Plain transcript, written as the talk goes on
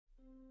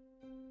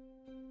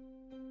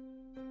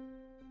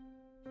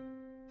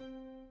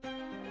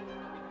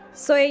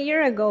So a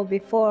year ago,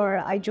 before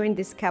I joined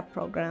this CAP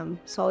program,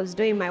 so I was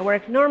doing my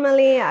work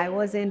normally. I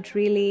wasn't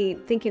really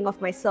thinking of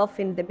myself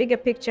in the bigger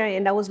picture,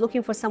 and I was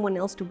looking for someone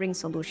else to bring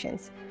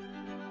solutions.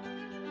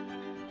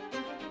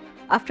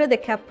 After the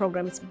CAP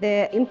programs,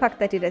 the impact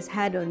that it has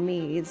had on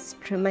me is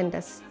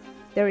tremendous.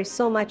 There is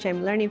so much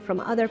I'm learning from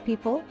other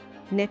people,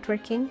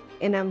 networking,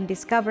 and I'm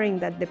discovering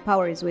that the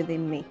power is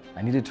within me.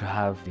 I needed to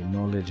have the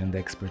knowledge and the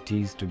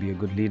expertise to be a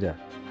good leader.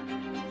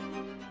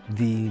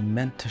 The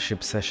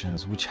mentorship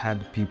sessions, which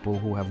had people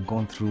who have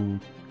gone through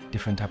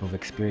different type of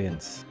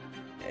experience,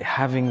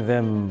 having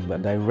them a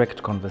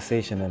direct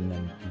conversation and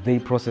then they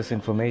process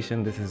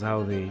information, this is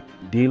how they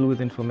deal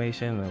with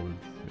information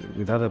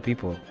with other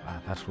people.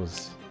 That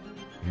was,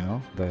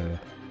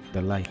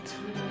 the light.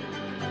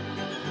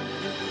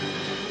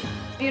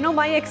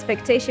 My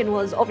expectation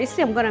was,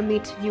 obviously I'm gonna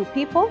meet new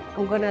people,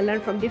 I'm gonna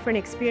learn from different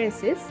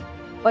experiences.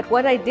 But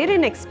what I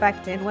didn't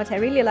expect and what I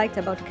really liked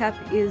about CAP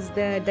is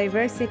the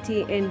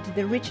diversity and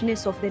the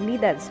richness of the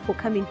leaders who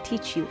come and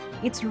teach you.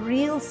 It's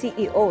real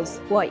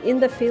CEOs who are in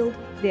the field,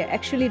 they're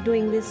actually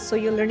doing this, so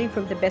you're learning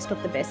from the best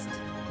of the best.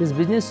 This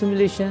business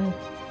simulation,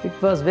 it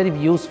was very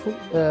useful.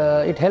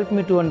 It helped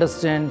me to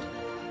understand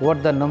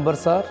what the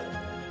numbers are,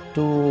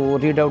 to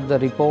read out the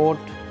report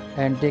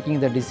and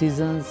taking the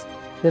decisions.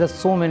 There are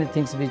so many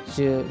things which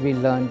we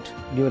learned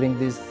during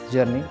this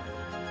journey.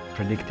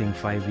 Predicting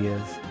 5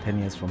 years, 10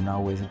 years from now,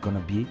 where is it going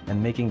to be,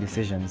 and making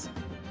decisions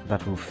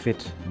that will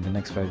fit in the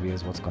next 5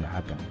 years, what's going to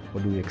happen.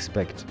 What do we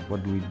expect?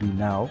 What do we do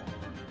now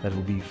that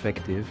will be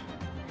effective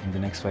in the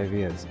next 5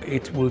 years?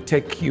 It will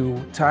take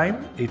you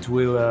time, it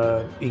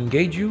will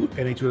engage you,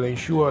 and it will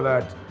ensure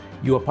that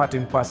you are part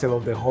and parcel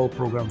of the whole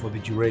program for the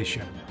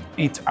duration.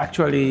 It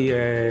actually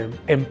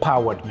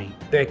empowered me.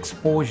 The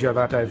exposure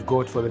that I've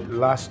got for the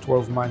last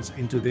 12 months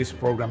into this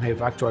program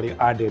have actually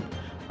added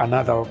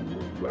another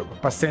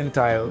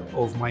percentile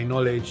of my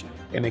knowledge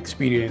and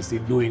experience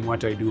in doing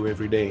what I do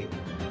every day.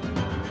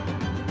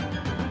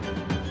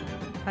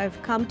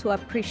 I've come to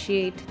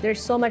appreciate there's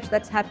so much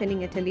that's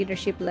happening at a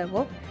leadership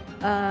level.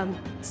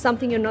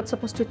 Something you're not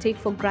supposed to take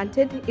for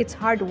granted. It's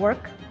hard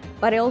work,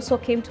 but I also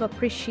came to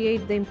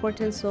appreciate the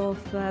importance of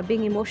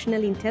being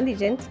emotionally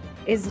intelligent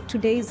as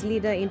today's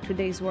leader in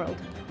today's world.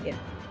 Yeah.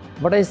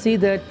 But I see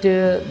that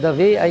the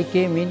way I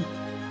came in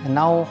and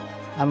now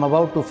I'm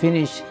about to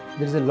finish,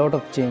 there is a lot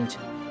of change,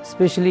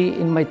 especially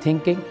in my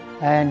thinking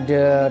and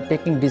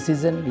taking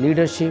decision,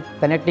 leadership,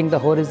 connecting the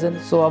horizon.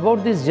 So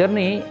about this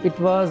journey, it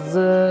was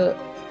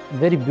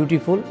very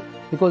beautiful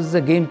because it's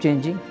a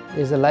game-changing,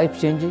 it's a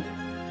life-changing,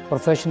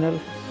 professional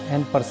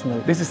and personal.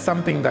 This is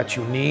something that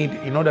you need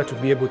in order to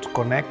be able to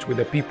connect with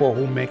the people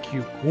who make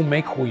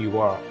who you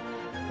are.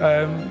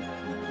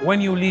 When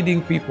you're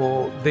leading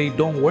people, they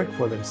don't work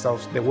for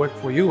themselves, they work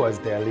for you as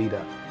their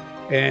leader.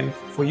 And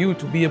for you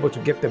to be able to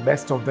get the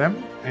best of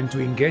them and to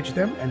engage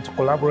them and to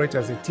collaborate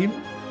as a team,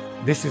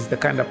 this is the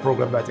kind of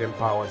program that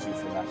empowers you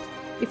for that.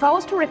 If I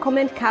was to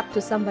recommend CAP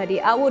to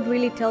somebody, I would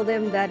really tell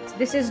them that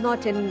this is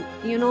not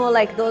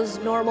like those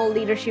normal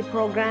leadership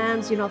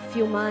programs, a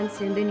few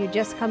months and then you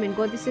just come and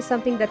go. This is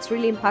something that's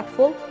really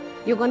impactful.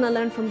 You're going to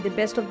learn from the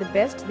best of the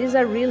best. These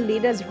are real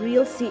leaders,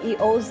 real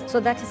CEOs. So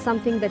that is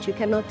something that you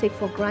cannot take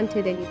for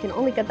granted, and you can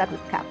only get that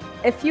with CAP.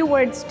 A few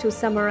words to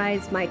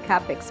summarize my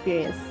CAP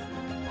experience.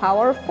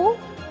 Powerful,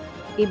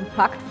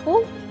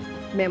 impactful,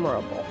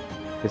 memorable.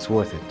 It's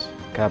worth it.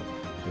 CAP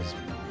is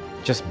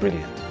just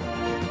brilliant.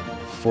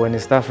 For an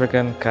East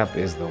African, CAP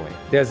is the way.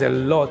 There's a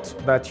lot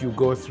that you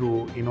go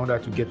through in order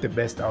to get the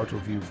best out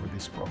of you for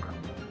this program.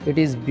 It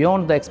is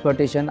beyond the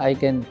expectation. I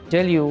can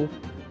tell you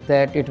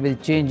that it will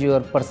change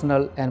your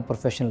personal and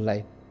professional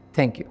life.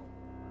 Thank you.